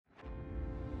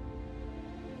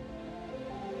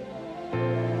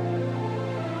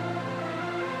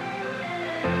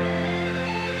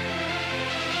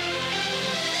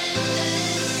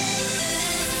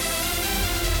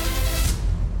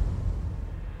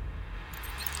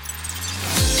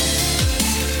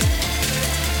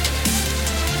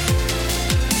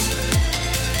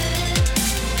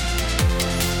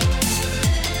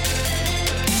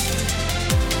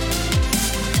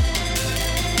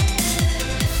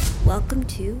Welcome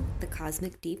to the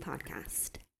Cosmic D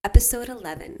Podcast, episode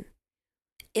 11.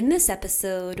 In this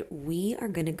episode, we are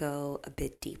going to go a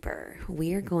bit deeper.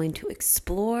 We are going to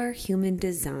explore human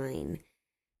design.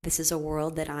 This is a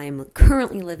world that I'm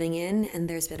currently living in, and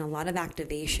there's been a lot of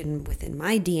activation within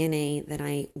my DNA that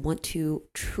I want to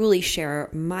truly share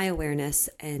my awareness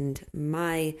and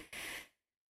my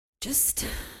just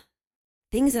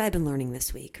things that I've been learning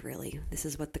this week, really. This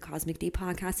is what the Cosmic D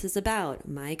Podcast is about.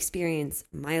 My experience,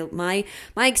 my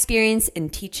experience in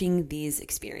teaching these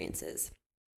experiences.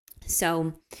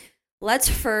 So let's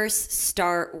first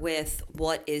start with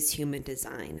what is human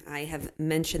design. I have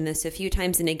mentioned this a few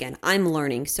times, and again, I'm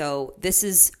learning. So this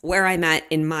is where I'm at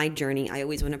in my journey. I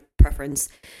always want to preference.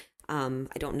 I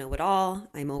don't know it all.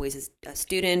 I'm always a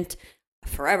student,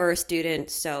 forever a student.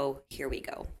 So here we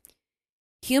go.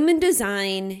 Human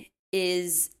design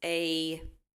is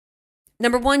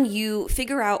number one, you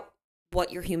figure out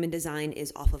what your human design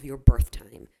is off of your birth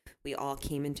time. We all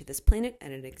came into this planet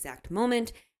at an exact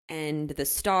moment, and the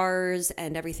stars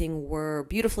and everything were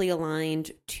beautifully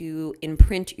aligned to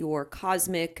imprint your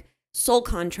cosmic soul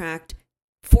contract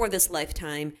for this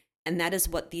lifetime. And that is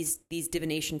what these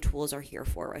divination tools are here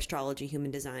for: astrology,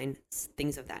 human design,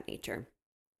 things of that nature.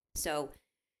 So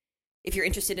if you're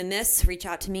interested in this, reach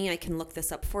out to me. I can look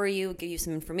this up for you, give you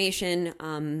some information.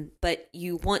 But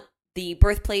you want the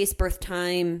birthplace, birth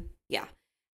time, yeah.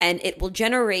 And it will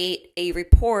generate a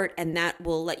report, and that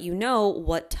will let you know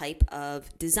what type of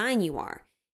design you are.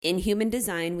 In human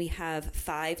design, we have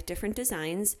 5 different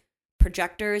designs: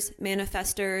 projectors,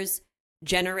 manifestors,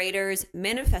 generators,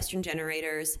 manifesting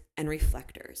generators, and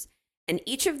reflectors. And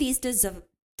each of these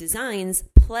designs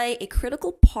play a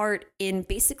critical part in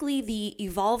basically the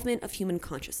evolvement of human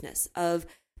consciousness, of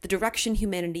the direction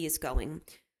humanity is going.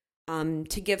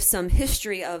 To give some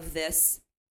history of this,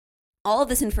 all of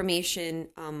this information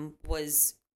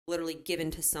was literally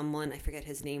given to someone, I forget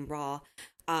his name,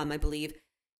 I believe,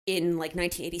 in like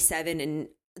 1987, and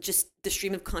just the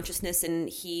stream of consciousness, and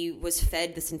he was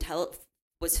fed this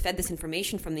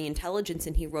information from the intelligence,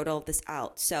 and he wrote all of this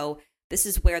out. So this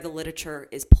is where the literature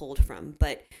is pulled from.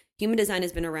 But human design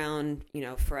has been around,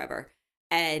 forever.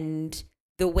 And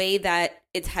the way that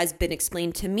it has been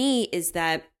explained to me is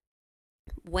that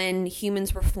when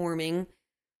humans were forming,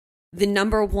 the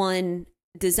number one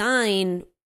design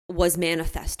was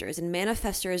manifestors. And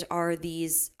manifestors are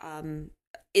is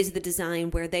the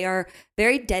design where they are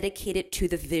very dedicated to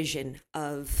the vision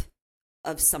of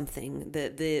something,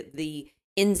 the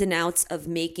ins and outs of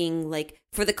making, like,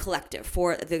 for the collective,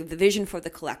 for the vision for the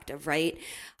collective, right?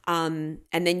 And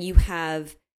then you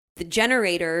have the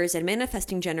generators and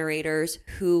manifesting generators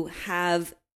who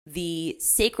have the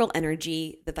sacral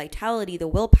energy, the vitality, the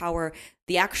willpower,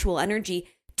 the actual energy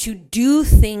to do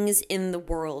things in the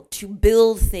world, to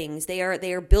build things. They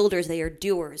are builders, they are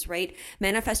doers, right?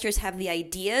 Manifestors have the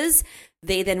ideas.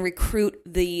 They then recruit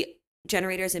the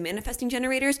generators and manifesting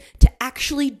generators to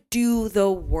actually do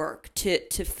the work, to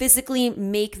physically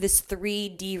make this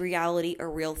 3D reality a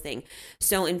real thing.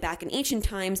 So back in ancient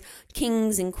times,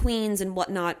 kings and queens and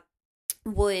whatnot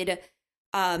would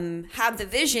have the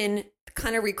vision,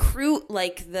 kind of recruit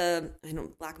like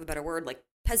lack of a better word, like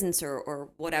peasants or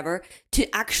whatever,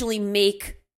 to actually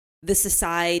make the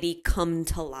society come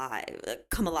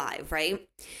alive, right?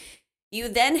 You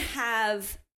then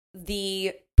have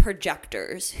the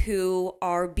projectors who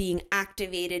are being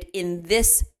activated in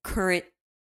this current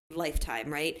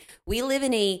lifetime, right? We live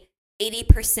in a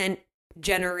 80%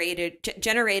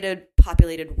 generated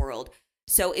populated world.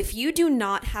 So if you do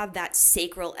not have that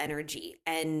sacral energy,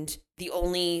 and the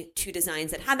only 2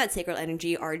 designs that have that sacral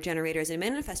energy are generators and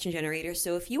manifesting generators.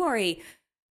 So if you are a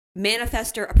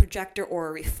manifestor, a projector, or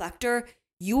a reflector,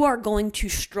 you are going to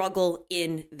struggle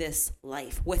in this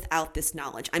life without this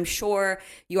knowledge. I'm sure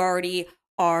you already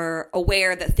are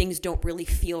aware that things don't really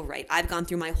feel right. I've gone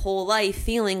through my whole life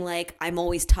feeling like I'm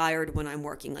always tired when I'm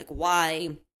working. Like,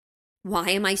 why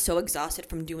am I so exhausted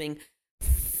from doing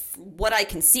what I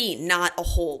can see, not a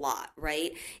whole lot,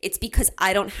 right? It's because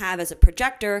I don't have, as a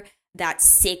projector, that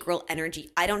sacral energy.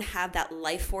 I don't have that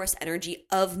life force energy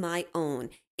of my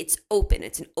own. It's open.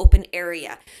 It's an open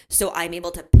area. So I'm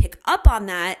able to pick up on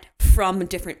that from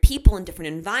different people in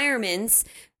different environments.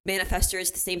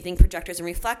 Manifestors, the same thing, projectors and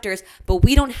reflectors, but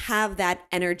we don't have that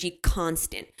energy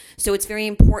constant. So it's very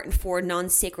important for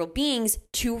non-sacral beings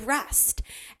to rest.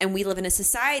 And we live in a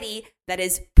society that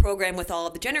is programmed with all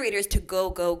of the generators to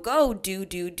go, go, go,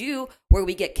 do, where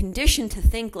we get conditioned to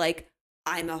think like,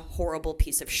 I'm a horrible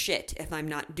piece of shit if I'm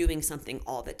not doing something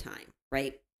all the time,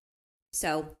 right?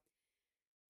 So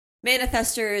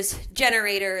manifestors,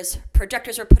 generators,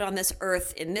 projectors are put on this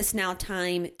earth in this now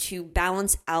time to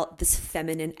balance out this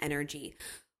feminine energy.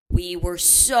 We were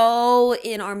so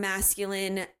in our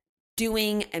masculine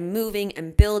doing and moving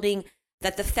and building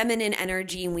that the feminine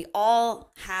energy, and we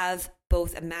all have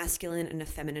both a masculine and a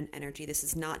feminine energy. This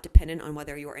is not dependent on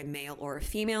whether you're a male or a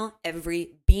female.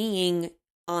 Every being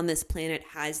on this planet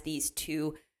has these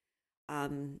two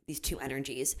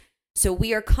energies. So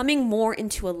we are coming more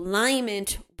into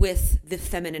alignment with the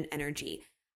feminine energy.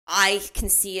 I can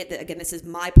see it, again, this is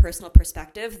my personal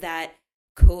perspective, that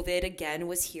COVID, again,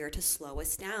 was here to slow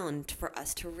us down, for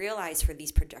us to realize, for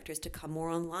these projectors to come more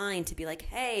online, to be like,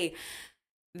 hey,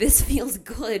 this feels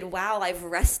good. Wow, I've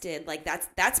rested. Like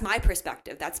that's my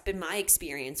perspective. That's been my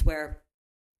experience, where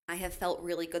I have felt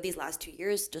really good these last 2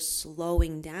 years, just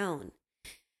slowing down.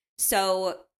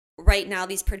 So right now,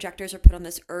 these projectors are put on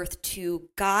this earth to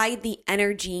guide the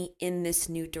energy in this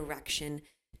new direction,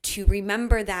 to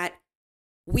remember that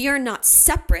we are not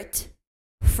separate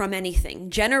from anything.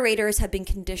 Generators have been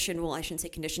conditioned. Well, I shouldn't say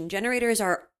conditioned. Generators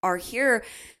are here,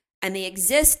 and they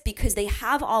exist because they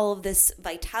have all of this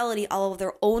vitality, all of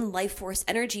their own life force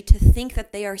energy, to think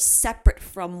that they are separate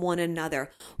from one another,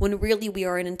 when really we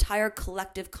are an entire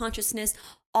collective consciousness,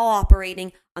 all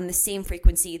operating on the same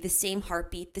frequency, the same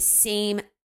heartbeat, the same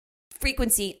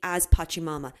frequency as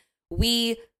Pachamama.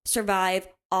 We survive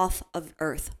off of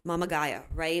Earth, Mama Gaia,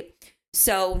 right?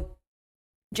 So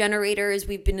generators,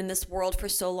 we've been in this world for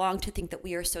so long to think that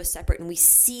we are so separate, and we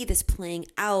see this playing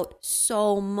out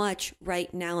so much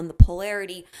right now in the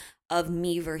polarity of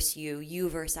me versus you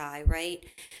versus I, right?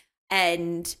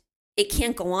 And it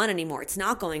can't go on anymore. It's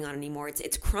not going on anymore.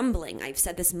 It's crumbling. I've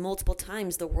said this multiple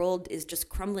times. The world is just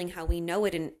crumbling how we know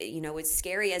it, and as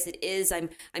scary as it is, I'm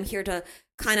here to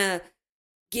kind of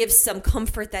give some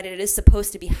comfort that it is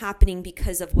supposed to be happening,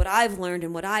 because of what I've learned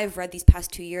and what I've read these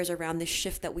past 2 years around this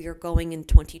shift that we are going in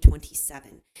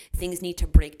 2027. Things need to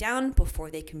break down before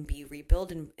they can be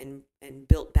rebuilt and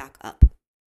built back up.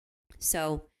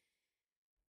 So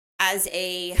as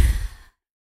a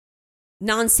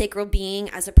non-sacral being,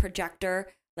 as a projector,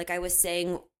 like I was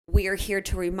saying, we are here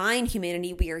to remind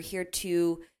humanity, we are here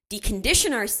to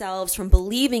decondition ourselves from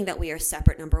believing that we are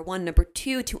separate, number one. Number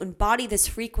two, to embody this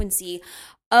frequency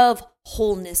of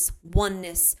wholeness,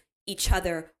 oneness, each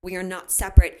other. We are not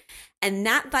separate. And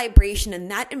that vibration and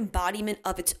that embodiment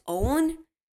of its own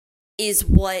is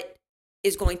what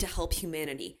is going to help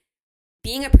humanity.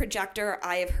 Being a projector,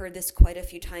 I have heard this quite a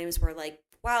few times, where like,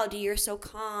 wow, D, you're so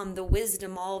calm, the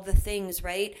wisdom, all of the things,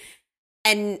 right?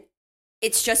 And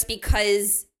it's just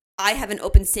because I have an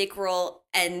open sacral,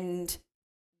 and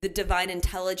the divine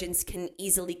intelligence can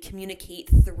easily communicate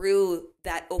through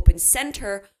that open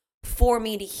center for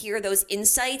me to hear those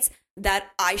insights that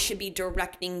I should be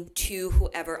directing to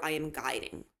whoever I am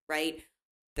guiding, right?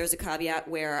 There's a caveat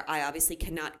where I obviously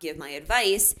cannot give my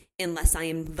advice unless I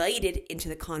am invited into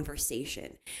the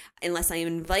conversation, unless I am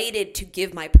invited to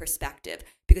give my perspective,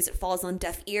 because it falls on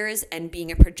deaf ears. And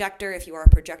being a projector, if you are a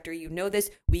projector, you know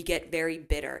this, we get very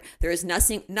bitter. There is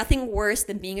nothing worse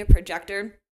than being a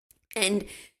projector and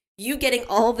you getting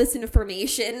all of this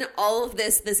information, all of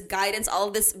this guidance, all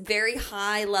of this very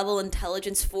high level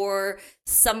intelligence for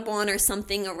someone or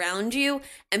something around you.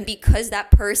 And because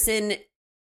that person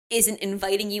isn't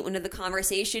inviting you into the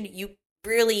conversation, you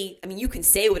really, you can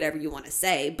say whatever you want to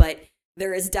say, but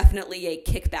there is definitely a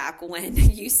kickback when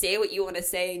you say what you want to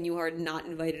say and you are not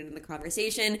invited in the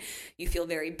conversation. You feel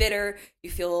very bitter.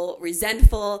 You feel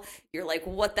resentful. You're like,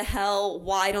 what the hell?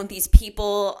 Why don't these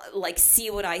people see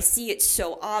what I see? It's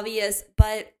so obvious,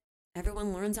 but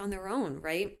everyone learns on their own,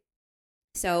 right?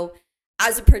 So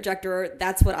as a projector,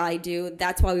 that's what I do.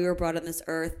 That's why we were brought on this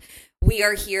earth. We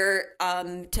are here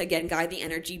to, again, guide the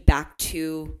energy back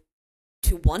to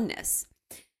oneness.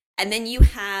 And then you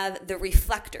have the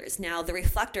reflectors. Now, the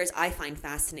reflectors I find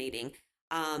fascinating.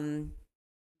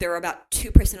 They're about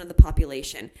 2% of the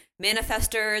population.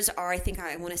 Manifestors are,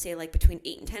 I want to say between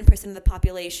 8 and 10% of the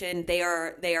population. They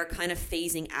are kind of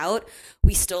phasing out.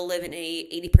 We still live in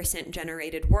a 80%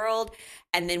 generated world.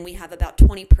 And then we have about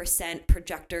 20%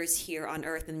 projectors here on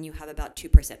Earth, and you have about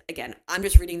 2%. Again, I'm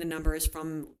just reading the numbers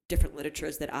from different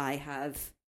literatures that I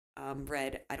have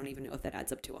read. I don't even know if that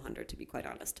adds up to 100, to be quite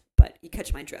honest, but you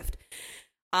catch my drift.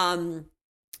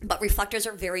 But reflectors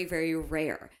are very, very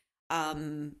rare.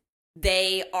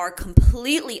 They are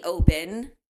completely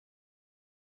open.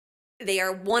 They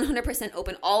are 100%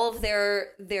 open. All of their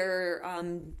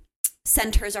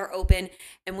centers are open.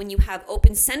 And when you have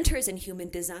open centers in human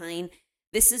design,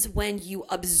 This is when you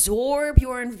absorb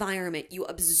your environment, you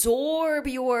absorb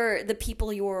the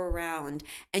people you're around,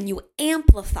 and you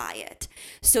amplify it.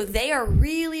 So they are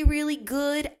really, really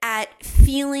good at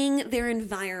feeling their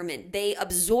environment. They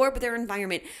absorb their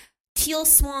environment. Teal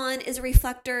Swan is a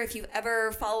reflector. If you've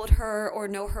ever followed her or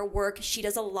know her work, she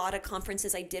does a lot of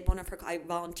conferences. I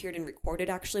volunteered and recorded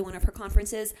actually one of her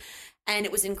conferences. And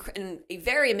it was a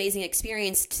very amazing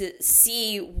experience to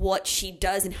see what she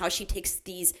does and how she takes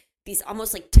these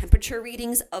almost like temperature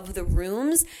readings of the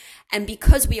rooms. And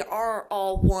because we are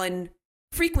all one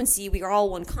frequency, we are all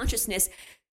one consciousness,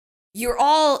 you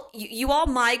all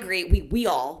migrate, we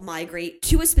all migrate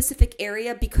to a specific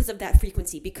area because of that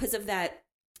frequency, because of that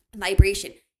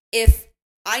vibration. If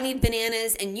I need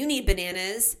bananas and you need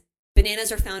bananas, bananas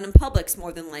are found in Publix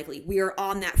more than likely. We are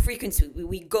on that frequency.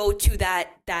 We go to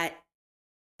that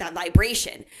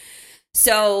vibration.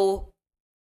 So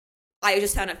I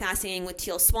just found it fascinating with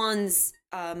Teal Swan's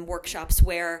workshops,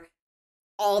 where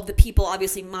all of the people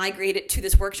obviously migrated to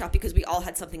this workshop because we all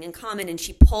had something in common, and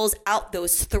she pulls out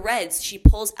those threads, she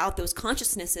pulls out those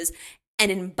consciousnesses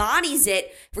and embodies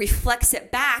it, reflects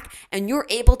it back, and you're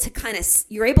able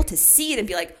to see it and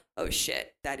be like, oh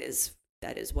shit, that is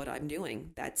what I'm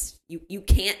doing. That's you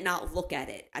can't not look at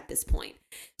it at this point.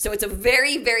 So it's a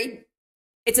very, very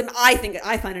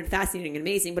I find it fascinating and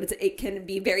amazing, but it can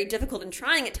be very difficult and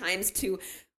trying at times to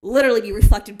literally be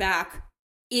reflected back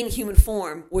in human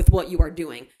form with what you are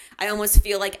doing. I almost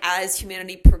feel like as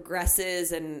humanity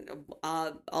progresses, and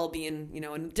I'll be in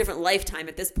a different lifetime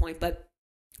at this point, but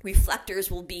reflectors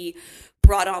will be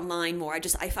brought online more.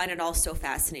 I find it all so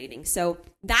fascinating. So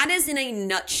that is in a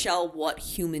nutshell what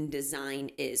human design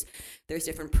is. There's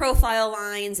different profile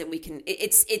lines, and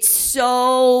it's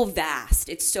so vast.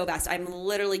 It's so vast. I'm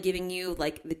literally giving you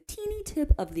like the teeny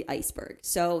tip of the iceberg.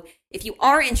 So if you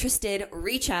are interested,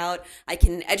 reach out. I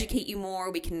can educate you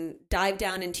more. We can dive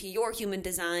down into your human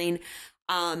design.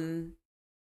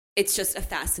 It's just a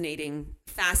fascinating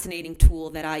tool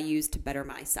that I use to better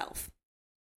myself.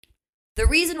 The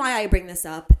reason why I bring this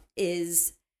up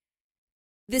is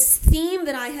this theme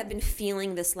that I have been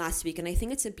feeling this last week, and I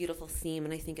think it's a beautiful theme,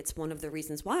 and I think it's one of the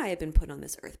reasons why I've been put on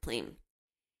this earth plane.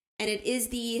 And it is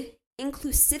the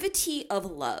inclusivity of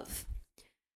love.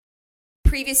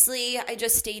 Previously, I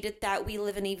just stated that we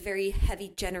live in a very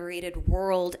heavy generated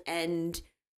world, and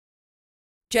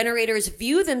generators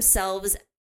view themselves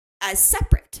as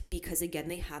separate because, again,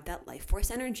 they have that life force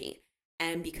energy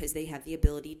and because they have the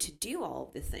ability to do all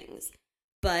of the things.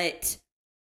 But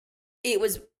it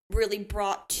was really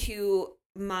brought to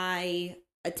my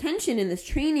attention in this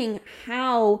training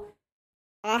how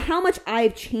much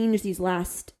I've changed these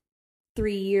last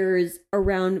 3 years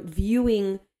around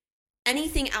viewing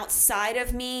anything outside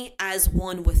of me as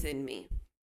one within me,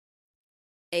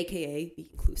 aka the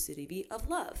inclusivity of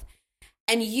love.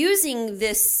 And using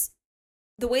this,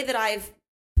 the way that I've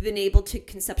been able to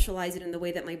conceptualize it and the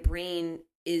way that my brain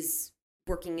is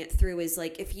working it through is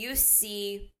like, if you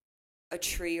see a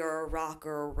tree or a rock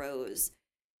or a rose,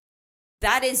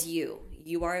 that is you.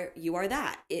 You are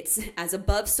that. It's as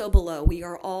above, so below. We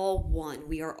are all one.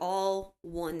 We are all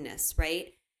oneness,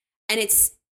 right? And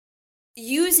it's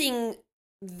using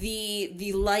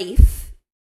the life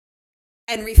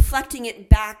and reflecting it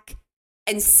back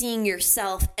and seeing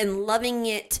yourself and loving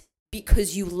it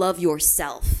because you love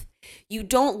yourself. I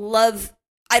don't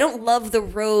love the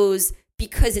rose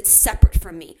because it's separate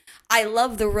from me. I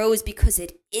love the rose because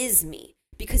it is me,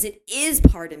 because it is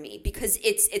part of me, because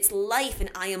it's life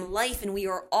and I am life, and we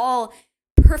are all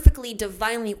perfectly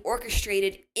divinely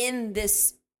orchestrated in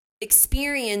this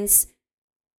experience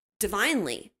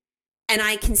divinely. And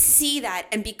I can see that,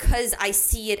 and because I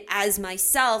see it as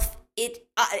myself,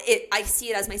 I see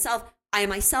it as myself, I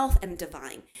myself am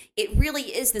divine. It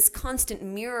really is this constant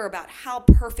mirror about how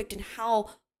perfect and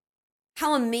how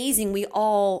amazing we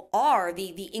all are,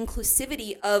 the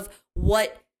inclusivity of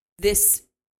what this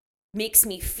makes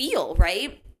me feel,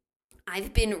 right?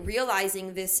 I've been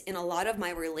realizing this in a lot of my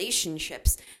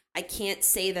relationships. I can't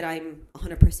say that I'm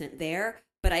 100% there,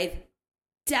 but I've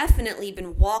definitely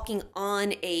been walking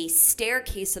on a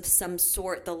staircase of some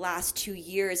sort the last 2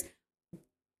 years,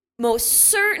 most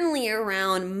certainly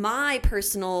around my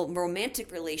personal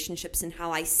romantic relationships and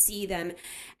how I see them,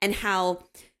 and how,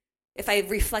 if I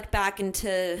reflect back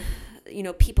into,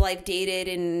 people I've dated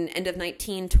in end of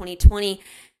 2020,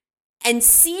 and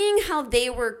seeing how they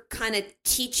were kind of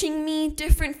teaching me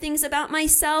different things about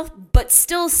myself, but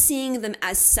still seeing them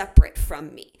as separate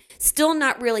from me, still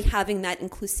not really having that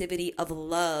inclusivity of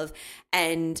love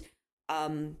and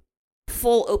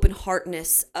full open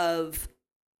heartedness of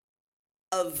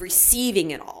of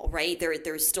receiving it all, right?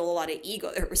 There's still a lot of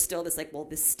ego. There was still this like, well,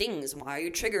 this stings. Why are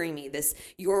you triggering me? This,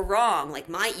 you're wrong. Like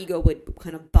my ego would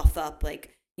kind of buff up,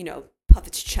 like, puff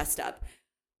its chest up.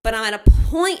 But I'm at a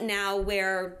point now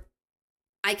where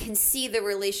I can see the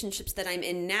relationships that I'm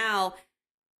in now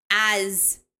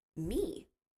as me.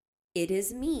 It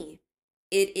is me.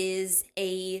 It is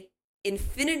a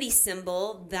infinity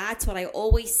symbol. That's what I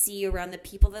always see around the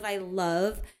people that I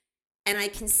love. And I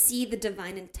can see the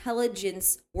divine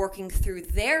intelligence working through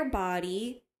their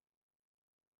body.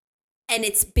 And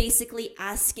it's basically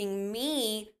asking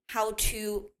me how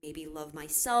to maybe love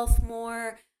myself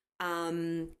more,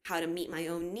 how to meet my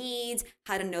own needs,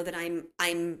 how to know that I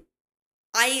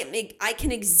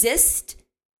can exist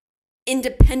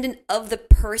independent of the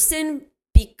person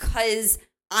because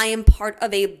I am part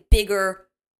of a bigger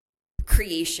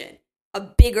creation, a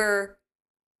bigger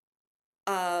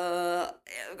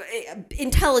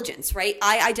intelligence, right?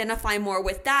 I identify more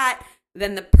with that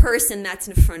than the person that's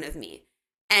in front of me.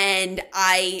 And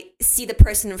I see the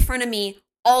person in front of me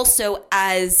also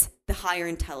as the higher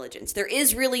intelligence. There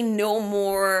is really no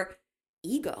more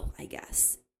ego, I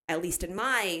guess, at least in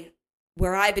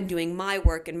where I've been doing my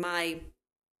work and my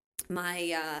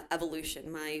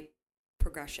evolution, my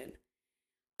progression.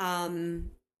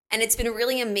 And it's been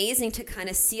really amazing to kind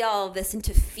of see all of this and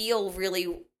to feel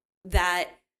really that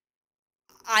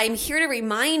I'm here to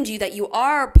remind you that you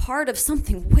are part of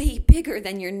something way bigger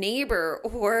than your neighbor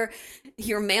or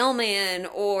your mailman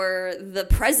or the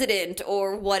president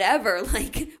or whatever,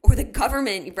 like, or the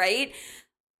government, right?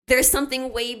 There's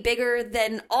something way bigger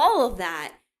than all of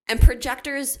that. And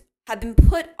projectors have been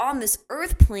put on this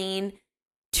earth plane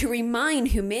to remind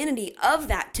humanity of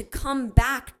that, to come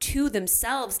back to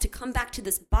themselves, to come back to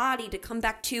this body, to come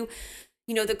back to,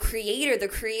 the creator. The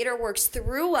creator works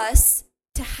through us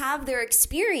to have their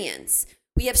experience.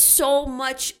 We have so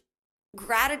much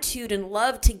gratitude and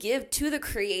love to give to the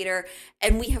creator,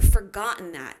 and we have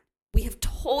forgotten that. We have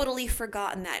totally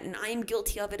forgotten that, and I am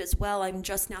guilty of it as well. I'm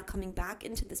just now coming back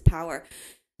into this power.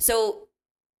 So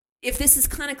if this is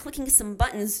kind of clicking some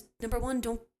buttons, number one,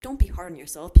 don't be hard on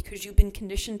yourself because you've been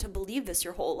conditioned to believe this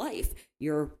your whole life.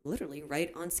 You're literally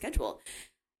right on schedule.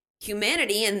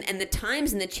 Humanity and the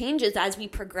times and the changes as we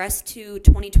progress to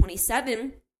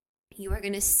 2027, you are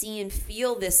going to see and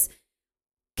feel this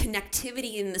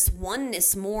connectivity and this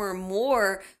oneness more and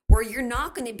more, where you're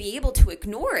not going to be able to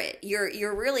ignore it.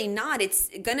 You're really not. It's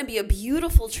going to be a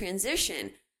beautiful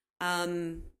transition.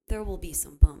 There will be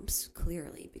some bumps,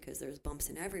 clearly, because there's bumps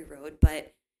in every road,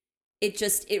 but it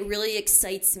really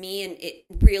excites me, and it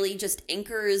really just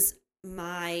anchors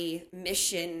my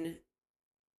mission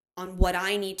on what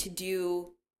I need to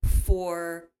do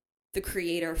for the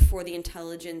creator, for the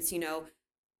intelligence,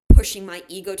 pushing my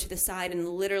ego to the side and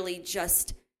literally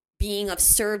just being of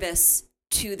service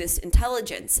to this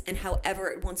intelligence and however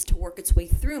it wants to work its way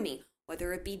through me,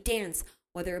 whether it be dance,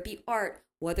 whether it be art,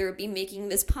 whether it be making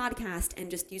this podcast and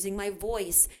just using my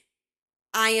voice.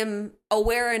 I am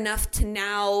aware enough to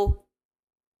now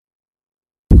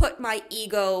put my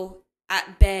ego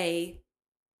at bay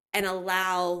and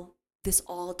allow this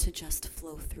all to just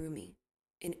flow through me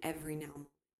in every now moment.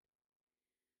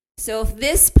 So if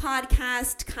this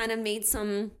podcast kind of made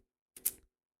some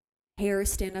hair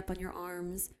stand up on your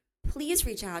arms, please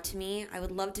reach out to me. I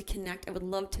would love to connect. I would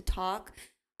love to talk.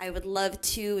 I would love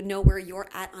to know where you're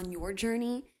at on your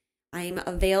journey. I'm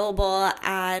available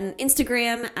on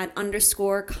Instagram at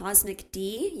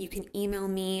 _CosmicD. You can email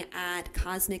me at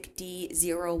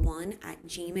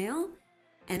cosmicd01@gmail.com.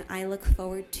 And I look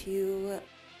forward to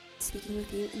speaking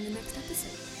with you in the next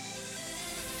episode.